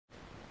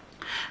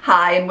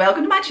Hi and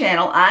welcome to my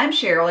channel. I'm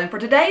Cheryl, and for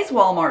today's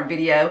Walmart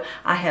video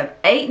I have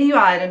 8 new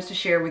items to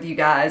share with you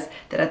guys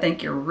that I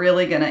think you're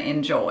really going to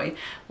enjoy.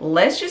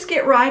 Let's just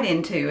get right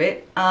into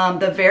it.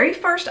 The very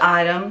first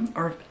item,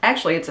 or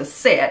actually it's a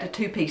set, a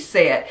 2-piece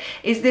set,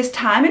 is this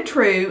Time and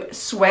Tru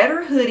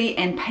sweater, hoodie,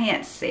 and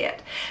pants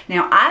set.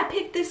 Now I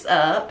picked this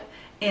up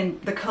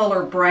in the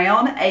color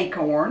Brown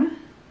Acorn.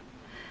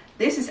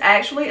 This is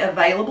actually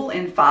available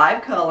in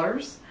 5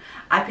 colors.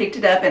 I picked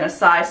it up in a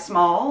size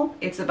small.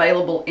 It's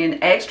available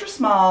in extra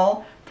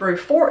small through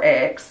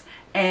 4X,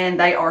 and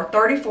they are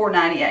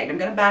 $34.98. I'm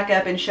going to back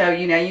up and show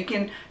you. Now you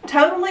can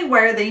totally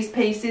wear these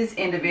pieces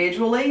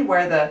individually,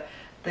 wear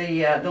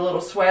the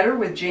little sweater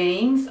with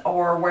jeans,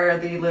 or wear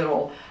the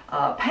little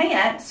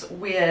pants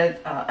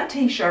with a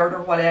t-shirt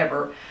or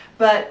whatever.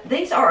 But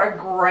these are a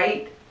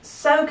great,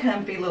 so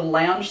comfy little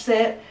lounge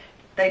set.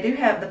 They do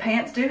have, the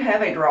pants do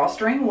have a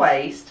drawstring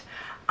waist.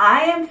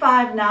 I am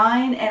 5'9",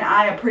 and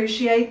I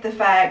appreciate the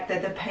fact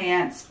that the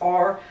pants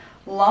are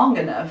long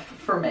enough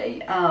for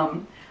me.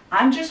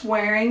 I'm just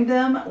wearing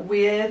them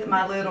with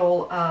my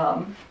little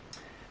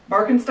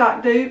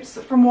Birkenstock dupes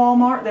from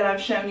Walmart that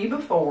I've shown you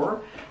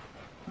before.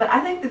 But I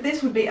think that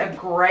this would be a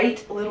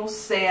great little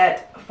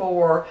set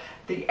for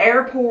the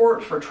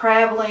airport, for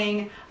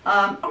traveling,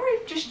 or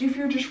if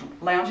you're just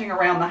lounging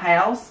around the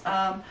house,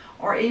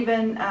 or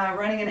even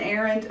running an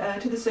errand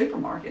to the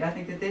supermarket. I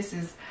think that this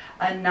is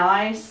a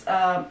nice,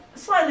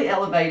 slightly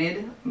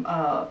elevated,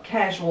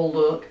 casual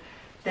look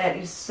that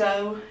is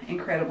so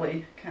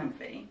incredibly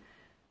comfy.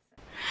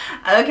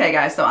 Okay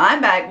guys, so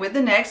I'm back with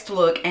the next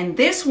look, and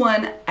this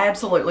one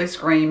absolutely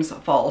screams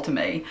fall to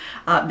me.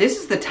 This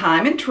is the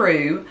Time and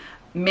Tru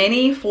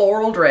mini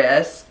floral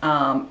dress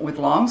with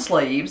long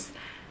sleeves.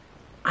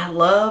 I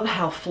love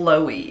how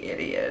flowy it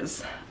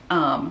is.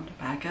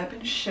 Back up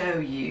and show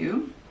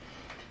you.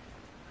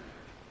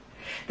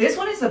 This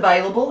one is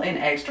available in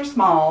extra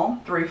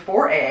small through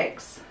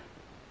 4X.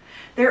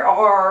 There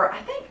are, I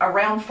think,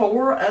 around 3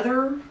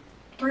 or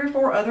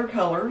 4 other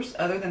colors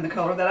other than the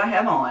color that I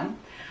have on.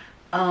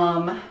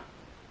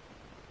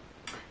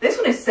 This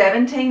one is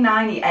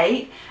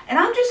 $17.98, and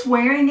I'm just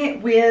wearing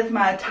it with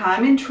my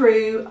Time and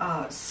Tru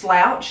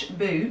Slouch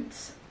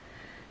boots,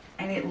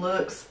 and it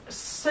looks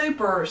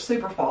super,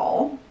 super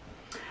fall.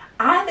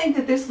 I think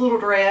that this little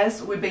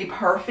dress would be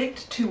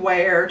perfect to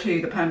wear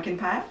to the pumpkin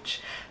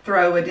patch.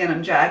 Throw a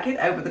denim jacket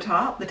over the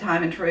top, the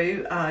Time and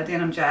Tru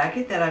denim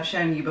jacket that I've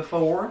shown you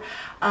before.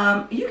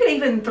 You could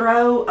even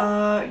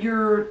throw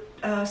your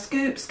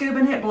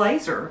scuba knit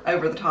blazer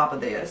over the top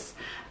of this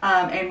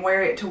and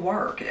wear it to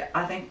work.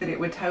 I think that it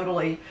would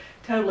totally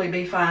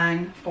be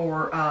fine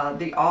for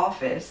the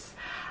office.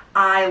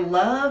 I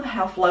love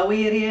how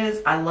flowy it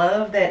is. I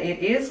love that it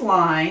is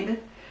lined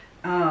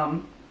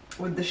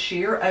with the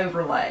sheer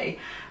overlay.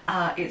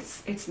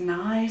 It's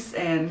nice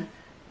and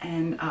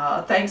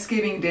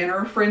Thanksgiving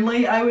dinner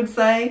friendly, I would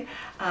say.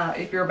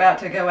 If you're about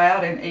to go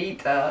out and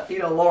eat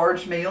a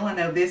large meal. I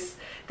know this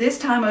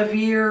time of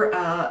year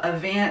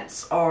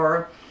events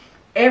are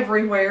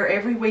everywhere,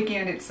 every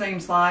weekend it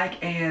seems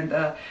like, and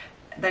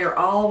they are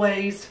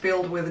always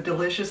filled with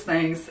delicious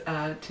things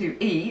to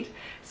eat.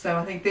 So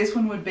I think this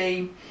one would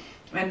be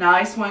a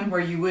nice one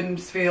where you wouldn't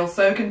feel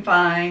so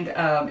confined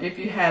if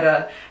you had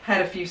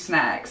a few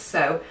snacks.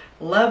 So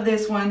love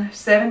this one.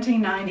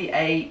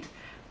 $17.98.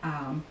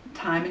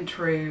 Time and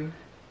Tru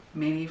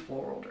mini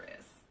floral dress.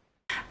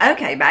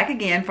 Okay, back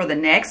again for the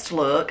next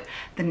look.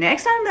 The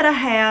next item that I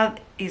have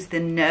is the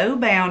No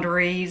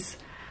Boundaries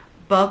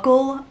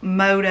Buckle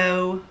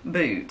Moto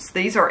boots.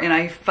 These are in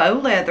a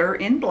faux leather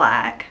in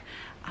black.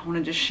 I want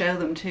to just show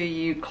them to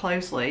you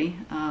closely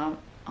on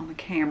the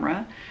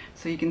camera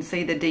so you can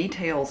see the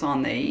details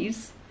on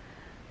these.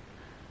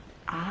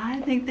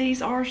 I think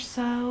these are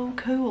so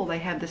cool. They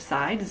have the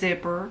side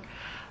zipper,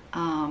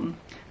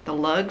 the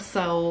lug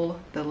sole,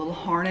 the little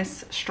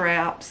harness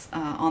straps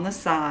on the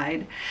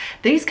side.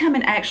 These come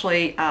in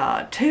actually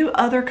 2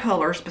 other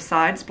colors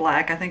besides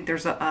black. I think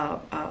there's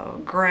a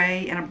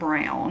gray and a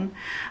brown.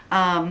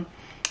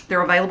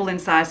 They're available in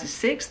sizes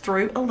 6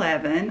 through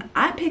 11.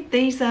 I picked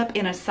these up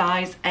in a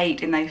size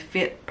 8 and they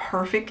fit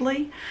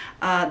perfectly.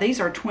 These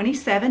are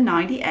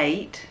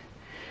 $27.98.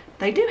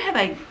 They do have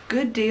a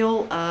good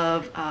deal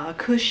of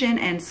cushion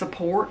and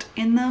support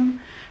in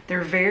them.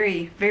 They're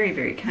very, very,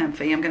 very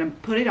comfy. I'm going to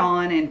put it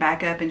on and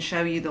back up and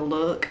show you the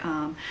look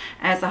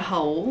as a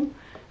whole.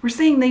 We're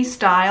seeing these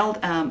styled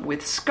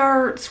with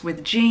skirts,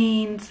 with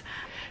jeans,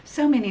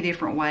 so many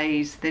different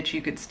ways that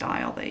you could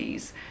style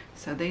these.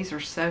 So these are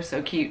so,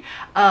 so cute.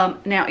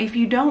 Now, if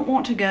you don't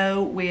want to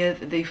go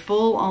with the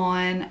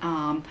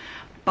full-on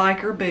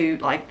biker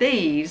boot like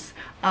these,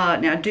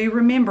 now do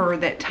remember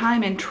that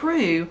Time and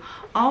Tru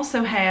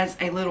also has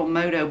a little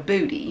Moto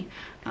booty.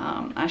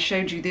 I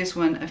showed you this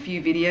one a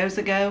few videos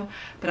ago,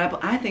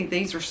 but I think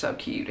these are so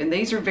cute, and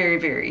these are very,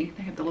 very,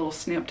 they have the little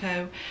snip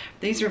toe.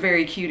 These are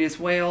very cute as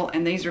well,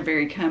 and these are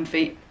very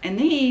comfy, and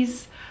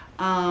these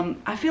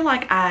I feel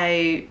like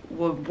I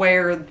would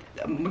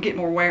get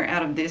more wear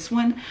out of this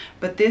one,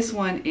 but this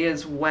one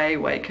is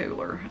way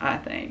cooler, I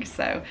think.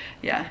 So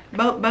yeah,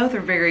 both are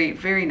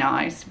very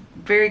nice,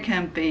 very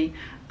comfy.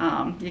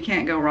 You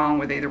can't go wrong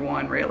with either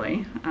one,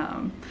 really.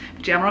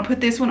 But yeah, I'm gonna put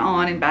this one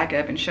on and back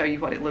up and show you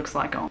what it looks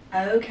like on.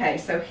 Okay,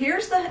 so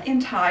here's the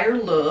entire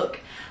look.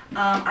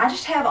 I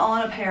just have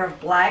on a pair of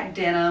black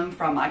denim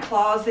from my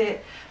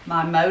closet,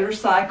 my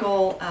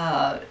motorcycle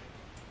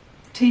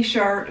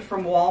t-shirt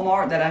from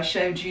Walmart that I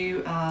showed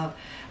you.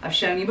 I've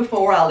shown you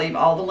before. I'll leave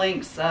all the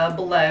links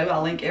below.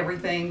 I'll link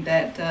everything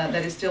that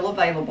is still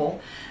available.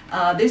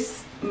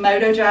 This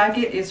Moto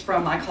jacket is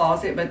from my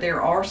closet, but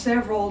there are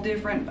several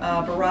different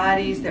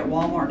varieties that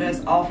Walmart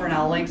does offer, and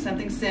I'll link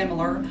something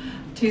similar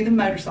to the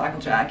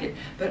motorcycle jacket.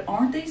 But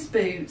aren't these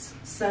boots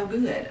so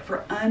good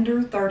for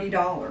under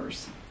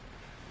 $30?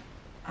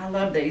 I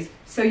love these.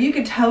 So you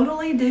could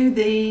totally do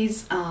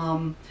these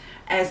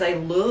as a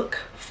look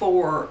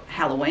for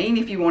Halloween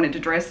if you wanted to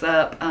dress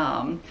up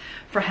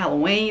for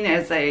Halloween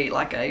as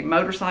like a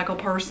motorcycle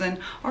person,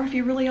 or if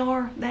you really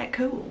are that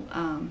cool.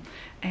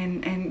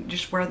 And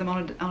just wear them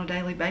on a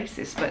daily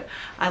basis. But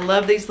I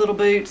love these little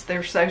boots.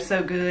 They're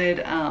so good.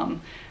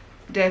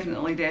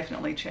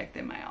 Definitely check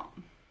them out.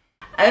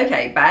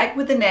 Okay, back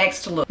with the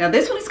next look. Now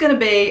this one is going to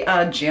be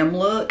a gym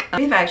look.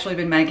 We've actually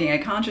been making a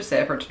conscious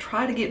effort to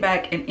try to get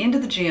back and into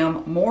the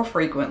gym more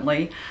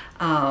frequently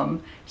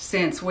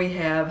since we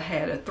have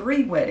had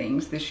 3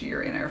 weddings this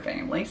year in our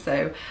family.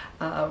 So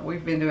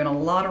we've been doing a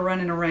lot of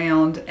running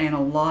around and a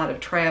lot of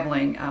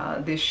traveling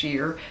this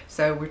year.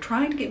 So we're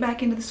trying to get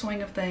back into the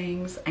swing of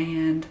things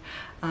and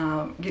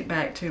get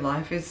back to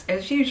life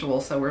as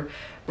usual. So we're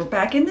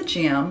back in the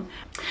gym.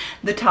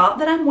 The top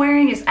that I'm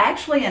wearing is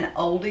actually an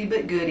oldie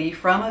but goodie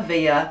from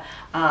Avia.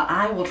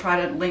 I will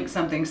try to link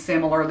something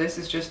similar. This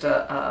is just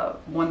a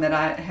one that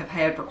I have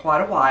had for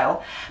quite a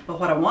while. But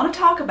what I want to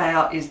talk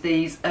about is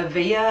these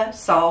Avia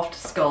Soft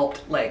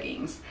Sculpt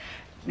leggings.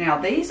 Now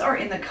these are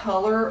in the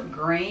color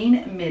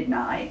Green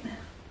Midnight.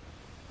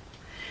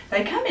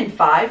 They come in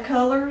 5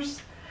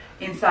 colors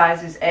in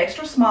sizes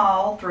extra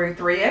small through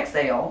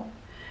 3XL,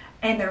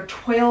 and they're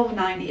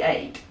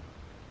 $12.98.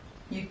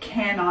 You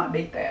cannot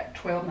beat that,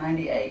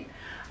 $12.98.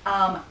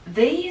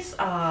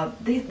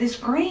 This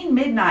Green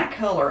Midnight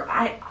color,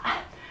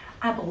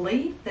 I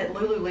believe that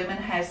Lululemon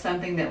has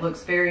something that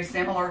looks very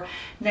similar.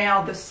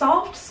 Now the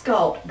Soft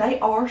Sculpt, they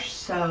are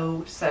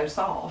so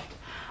soft.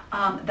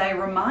 They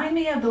remind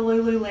me of the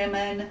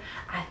Lululemon,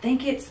 I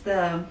think it's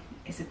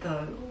is it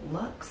the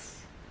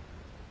Lux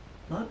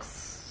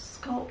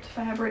Sculpt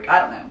fabric? I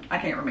don't know, I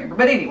can't remember.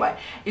 But anyway,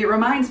 it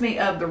reminds me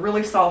of the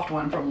really soft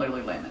one from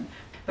Lululemon.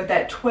 But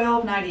that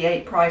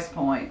 $12.98 price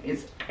point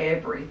is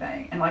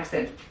everything. And like I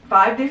said,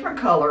 5 different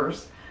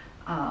colors.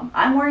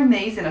 I'm wearing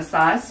these in a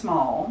size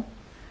small,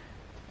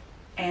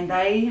 and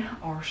they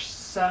are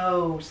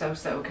so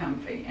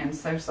comfy and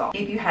so soft.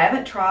 If you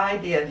haven't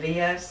tried the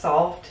Avia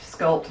Soft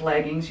Sculpt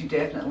leggings, you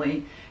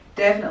definitely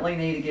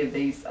need to give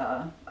these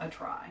a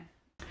try.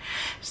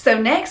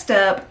 So next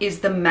up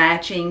is the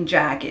matching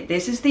jacket.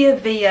 This is the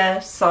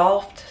Avia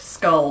Soft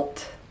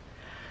Sculpt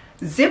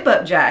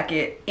zip-up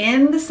jacket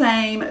in the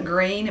same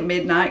Green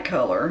Midnight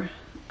color.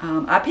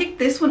 I picked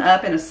this one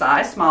up in a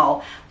size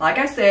small. Like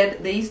I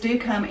said, these do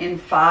come in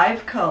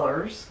 5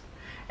 colors,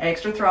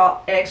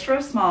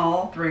 extra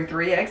small through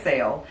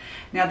 3XL.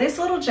 Now this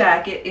little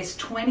jacket is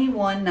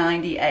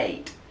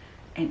 $21.98,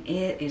 and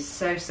it is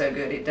so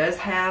good. It does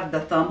have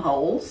the thumb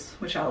holes,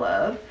 which I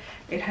love.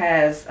 It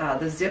has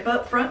the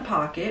zip-up front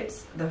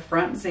pockets, the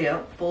front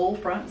zip, full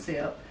front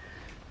zip,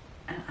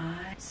 and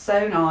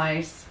so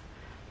nice.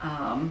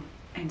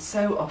 And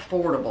so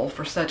affordable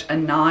for such a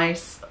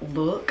nice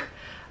look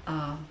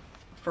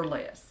for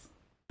less.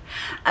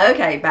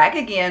 Okay, back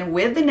again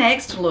with the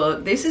next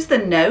look. This is the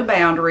No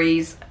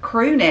Boundaries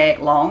crew neck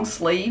long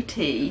sleeve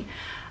tee.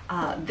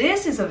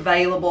 This is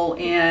available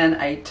in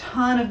a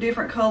ton of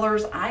different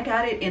colors. I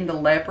got it in the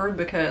leopard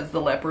because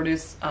the leopard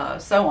is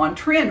so on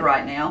trend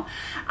right now.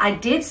 I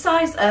did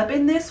size up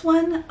in this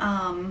one.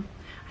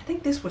 I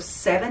think this was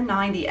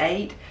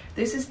 $7.98.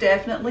 This is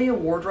definitely a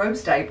wardrobe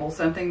staple,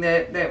 something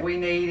that we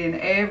need in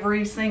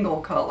every single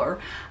color.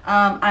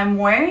 I'm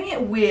wearing it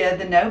with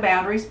the No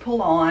Boundaries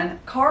pull-on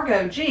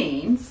cargo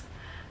jeans.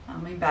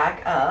 Let me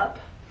back up.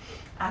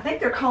 I think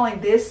they're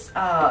calling this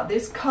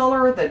this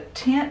color the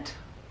tint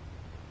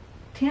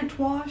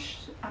wash.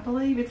 I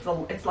believe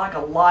it's like a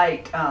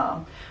light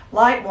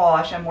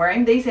wash. I'm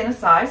wearing these in a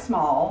size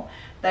small.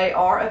 They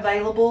are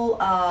available,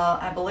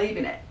 I believe,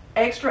 in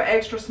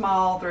extra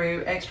small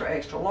through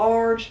extra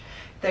large.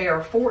 They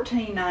are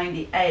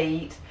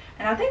 $14.98,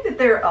 and I think that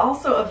they're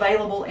also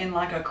available in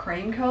like a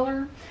cream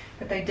color.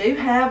 But they do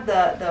have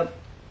the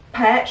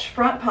patch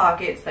front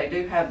pockets. They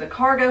do have the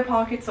cargo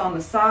pockets on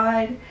the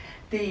side,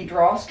 the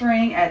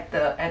drawstring at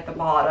the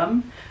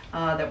bottom,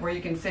 where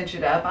you can cinch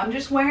it up. I'm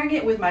just wearing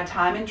it with my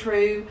Time and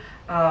Tru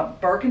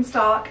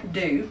Birkenstock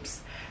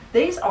dupes.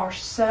 These are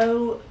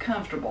so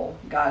comfortable,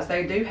 guys.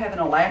 They do have an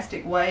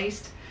elastic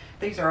waist.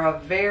 These are a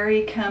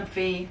very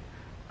comfy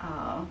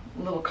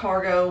little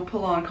cargo,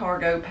 pull-on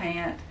cargo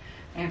pant,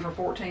 and for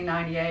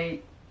 $14.98.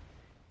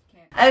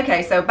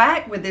 Okay, so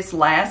back with this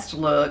last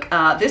look.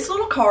 This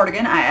little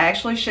cardigan, I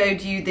actually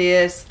showed you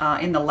this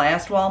in the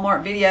last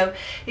Walmart video.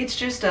 It's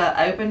just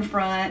an open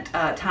front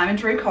Time and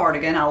Tru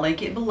cardigan. I'll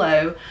link it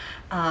below.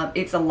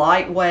 It's a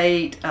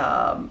lightweight,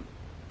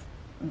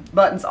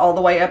 buttons all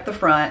the way up the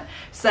front.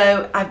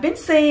 So I've been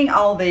seeing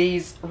all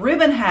these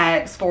ribbon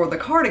hacks for the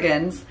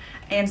cardigans,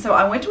 and so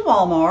I went to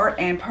Walmart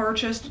and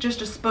purchased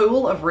just a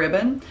spool of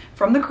ribbon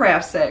from the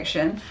craft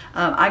section.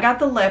 I got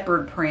the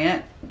leopard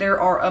print. There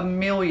are a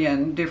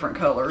million different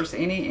colors.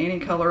 Any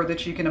color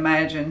that you can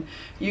imagine,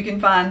 you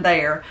can find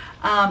there.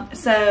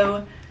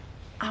 So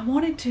I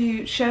wanted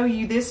to show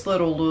you this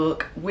little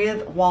look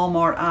with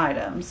Walmart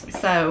items.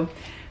 So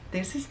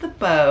this is the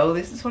bow.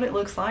 This is what it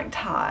looks like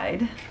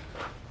tied.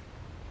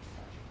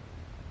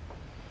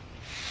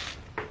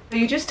 So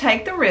you just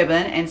take the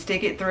ribbon and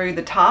stick it through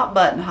the top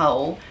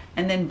buttonhole,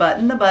 and then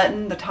button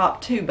the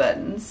top two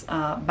buttons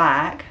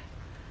back,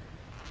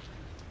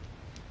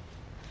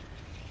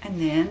 and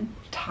then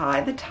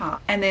tie the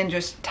top, and then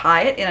just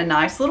tie it in a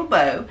nice little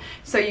bow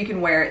so you can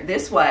wear it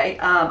this way.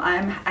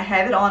 I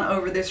have it on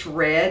over this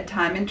red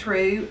Time and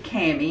Tru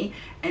Cami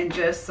and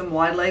just some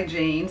wide leg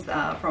jeans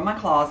from my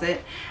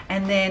closet,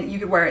 and then you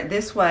could wear it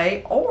this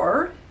way,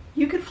 or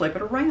you could flip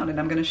it around, and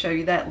I'm going to show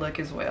you that look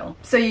as well.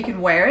 So you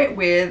can wear it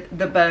with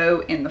the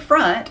bow in the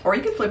front, or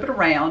you can flip it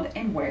around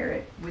and wear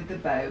it with the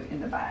bow in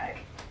the back.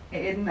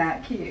 Isn't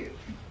that cute?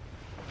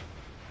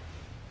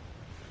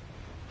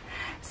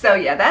 So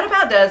yeah, that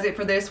about does it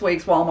for this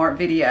week's Walmart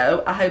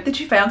video. I hope that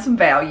you found some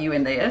value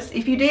in this.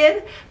 If you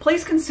did,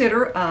 please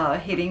consider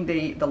hitting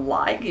the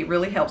like. It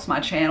really helps my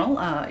channel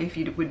if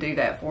you would do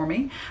that for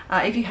me.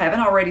 If you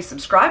haven't already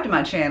subscribed to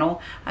my channel,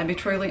 I'd be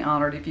truly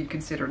honored if you'd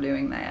consider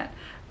doing that.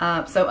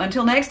 So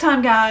until next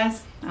time,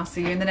 guys, I'll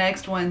see you in the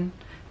next one.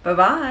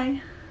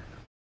 Bye-bye.